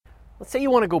Let's say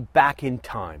you want to go back in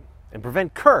time and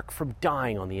prevent Kirk from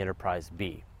dying on the Enterprise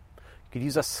B. You could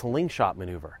use a slingshot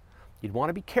maneuver. You'd want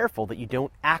to be careful that you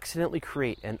don't accidentally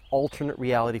create an alternate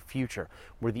reality future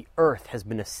where the Earth has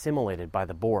been assimilated by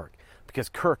the Borg, because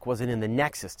Kirk wasn't in the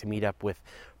Nexus to meet up with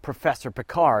Professor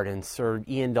Picard and Sir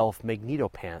Eondulf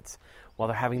Magnetopants while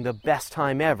they're having the best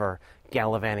time ever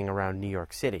gallivanting around New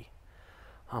York City.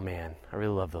 Oh man, I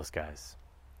really love those guys.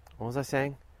 What was I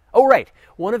saying? Oh right,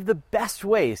 one of the best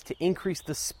ways to increase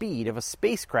the speed of a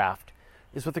spacecraft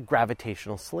is with a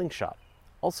gravitational slingshot,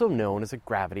 also known as a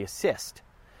gravity assist.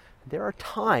 There are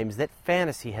times that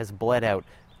fantasy has bled out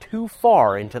too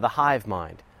far into the hive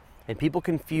mind, and people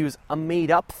confuse a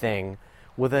made-up thing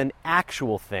with an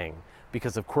actual thing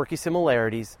because of quirky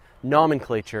similarities,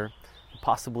 nomenclature, and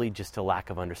possibly just a lack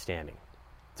of understanding.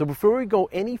 So before we go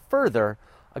any further,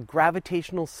 a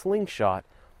gravitational slingshot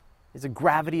is a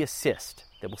gravity assist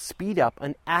that will speed up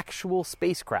an actual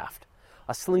spacecraft.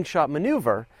 A slingshot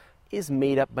maneuver is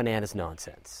made-up bananas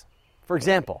nonsense. For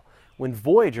example, when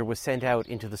Voyager was sent out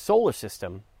into the solar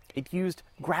system, it used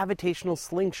gravitational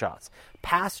slingshots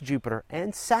past Jupiter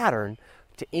and Saturn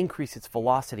to increase its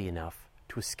velocity enough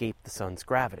to escape the sun's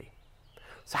gravity.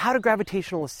 So how do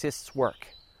gravitational assists work?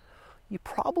 You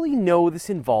probably know this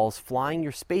involves flying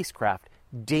your spacecraft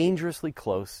dangerously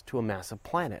close to a massive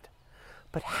planet.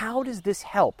 But how does this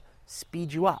help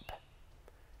speed you up?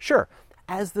 Sure,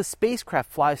 as the spacecraft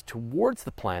flies towards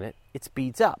the planet, it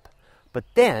speeds up. But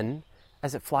then,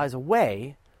 as it flies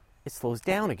away, it slows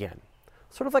down again.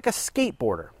 Sort of like a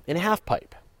skateboarder in a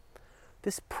half-pipe.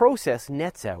 This process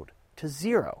nets out to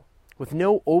zero, with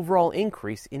no overall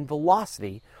increase in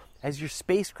velocity as your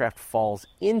spacecraft falls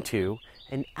into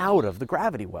and out of the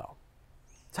gravity well.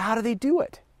 So how do they do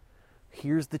it?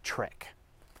 Here's the trick.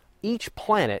 Each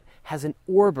planet has an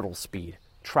orbital speed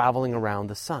traveling around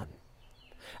the sun.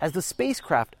 As the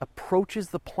spacecraft approaches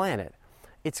the planet,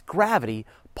 its gravity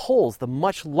pulls the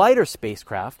much lighter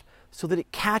spacecraft so that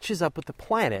it catches up with the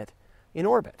planet in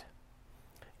orbit.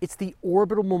 It's the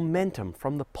orbital momentum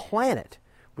from the planet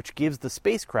which gives the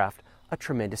spacecraft a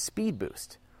tremendous speed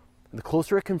boost. The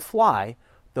closer it can fly,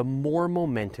 the more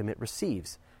momentum it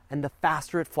receives, and the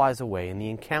faster it flies away in the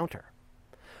encounter.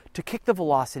 To kick the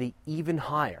velocity even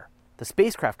higher, the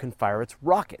spacecraft can fire its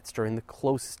rockets during the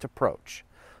closest approach,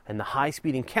 and the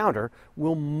high-speed encounter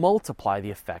will multiply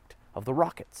the effect of the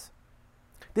rockets.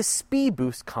 This speed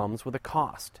boost comes with a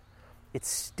cost. It's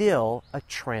still a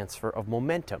transfer of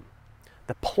momentum.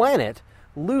 The planet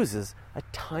loses a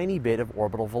tiny bit of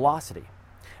orbital velocity.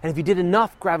 And if you did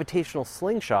enough gravitational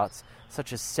slingshots,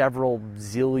 such as several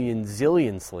zillion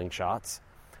slingshots,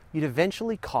 you'd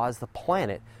eventually cause the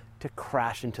planet to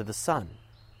crash into the sun.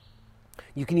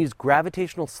 You can use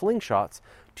gravitational slingshots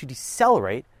to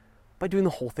decelerate by doing the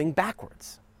whole thing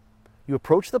backwards. You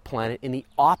approach the planet in the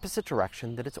opposite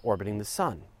direction that it's orbiting the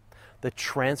sun. The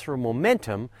transfer of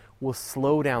momentum will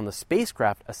slow down the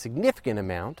spacecraft a significant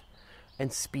amount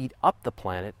and speed up the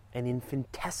planet an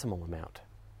infinitesimal amount.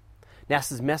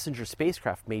 NASA's Messenger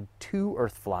spacecraft made 2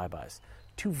 Earth flybys,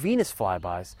 2 Venus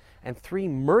flybys, and 3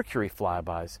 Mercury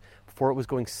flybys before it was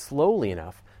going slowly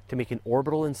enough to make an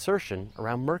orbital insertion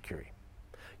around Mercury.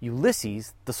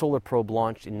 Ulysses, the solar probe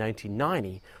launched in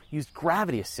 1990, used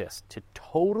gravity assist to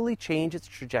totally change its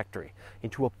trajectory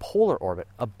into a polar orbit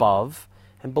above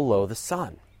and below the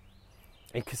sun.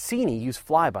 And Cassini used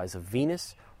flybys of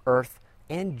Venus, Earth,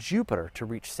 and Jupiter to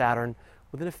reach Saturn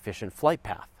with an efficient flight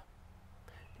path.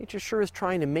 Nature sure is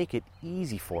trying to make it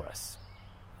easy for us.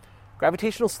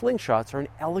 Gravitational slingshots are an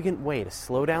elegant way to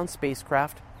slow down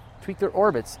spacecraft, tweak their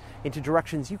orbits into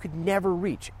directions you could never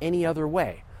reach any other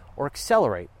way, or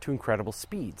accelerate to incredible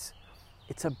speeds.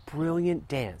 It's a brilliant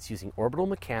dance using orbital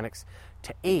mechanics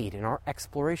to aid in our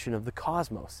exploration of the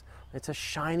cosmos. It's a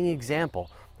shining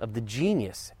example of the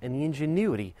genius and the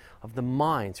ingenuity of the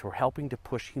minds who are helping to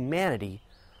push humanity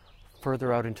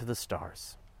further out into the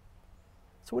stars.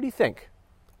 So what do you think?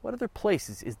 What other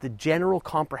places is the general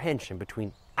comprehension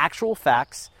between actual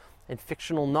facts and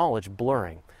fictional knowledge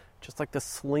blurring, just like the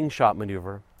slingshot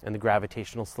maneuver and the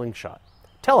gravitational slingshot?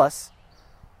 Tell us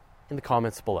in the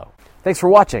comments below. Thanks for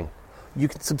watching. You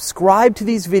can subscribe to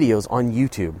these videos on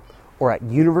YouTube or at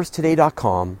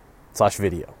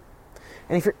universetoday.com/video.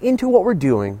 And if you're into what we're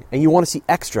doing and you want to see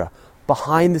extra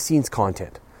behind-the-scenes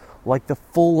content, like the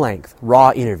full-length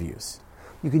raw interviews,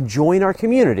 you can join our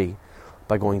community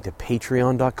by going to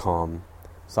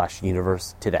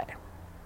patreon.com/universetoday.